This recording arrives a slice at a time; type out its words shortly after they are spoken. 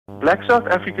Black South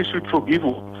Africa should forgive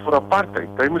for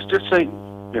apartheid. They must just say,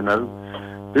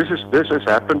 this has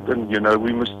happened, and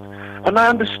we must. And I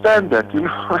understand that,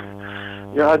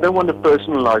 Yeah, I don't want to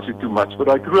personalize it too much, but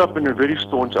I grew up in a very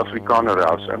staunch Afrikaner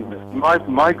house, and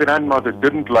my grandmother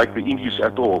didn't like the English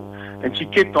at all, and she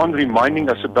kept on reminding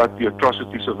us about the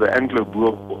atrocities of the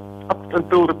Anglo-Boer War, up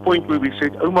until the point where we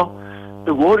said, Oma,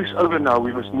 the war is over now,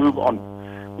 we must move on.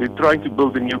 We're trying to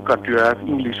build a new country, I have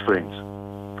English friends.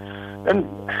 And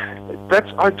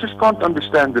I just can't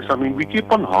understand this. I mean, we keep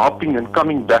on harping and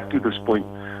coming back to this point.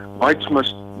 I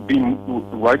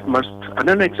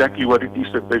don't know exactly what it is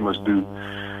that they must do.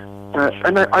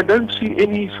 And I don't see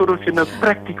any sort of,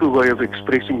 practical way of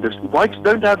expressing this. Whites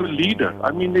don't have a leader.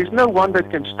 I mean, there's no one that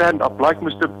can stand up. Like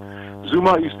Mr.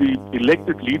 Zuma is the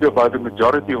elected leader by the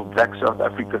majority of black South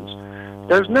Africans.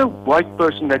 There's no white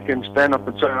person that can stand up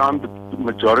and say, I'm the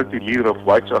majority leader of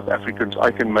white South Africans,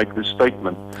 I can make this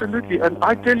statement. Absolutely. And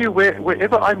I tell you,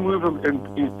 wherever I move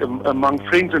among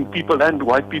friends and people and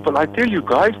white people, I tell you,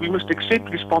 guys, we must accept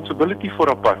responsibility for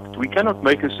apartheid. We cannot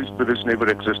make it as if this never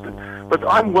existed. But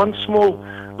I'm one small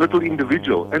little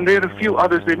individual, and there are a few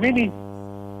others. There are many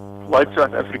white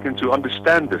South Africans who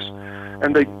understand this,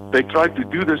 and they try to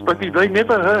do this, but they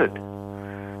never heard.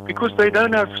 Because they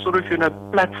don't have sort of,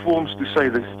 platforms to say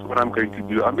this is what I'm going to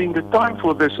do. I mean, the time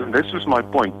for this, and this was my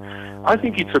point, I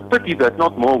think it's a pity that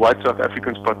not more white South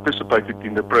Africans participated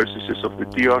in the processes of the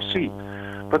TRC.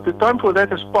 But the time for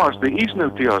that has passed. There is no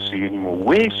TRC anymore.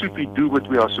 Where should we do what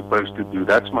we are supposed to do?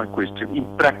 That's my question,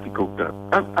 in practical terms.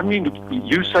 I mean,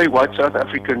 you say white South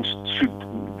Africans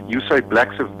you say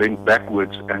blacks have been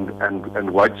backwards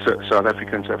and white South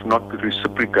Africans have not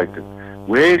reciprocated.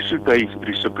 Where should they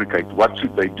reciprocate? What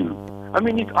should they do? I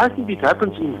mean, I think it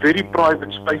happens in very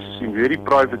private spaces, in very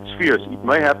private spheres. It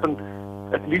may happen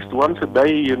at least once a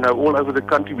day, all over the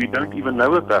country. We don't even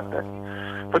know about that.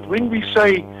 But when we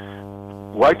say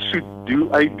whites should do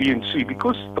A, B, and C,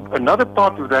 because another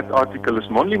part of that article is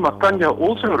Monli Makanya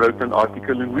also wrote an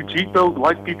article in which he told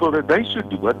white people that they should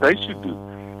do what they should do.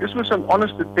 This was an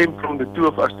honest attempt from the two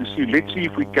of us to see, let's see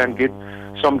if we can get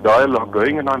some dialogue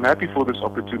going, and I'm happy for this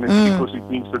opportunity because it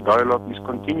means the dialogue is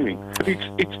continuing.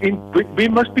 But we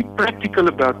must be practical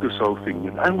about this whole thing,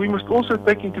 and we must also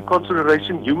take into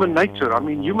consideration human nature. I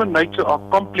mean, human nature are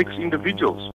complex individuals.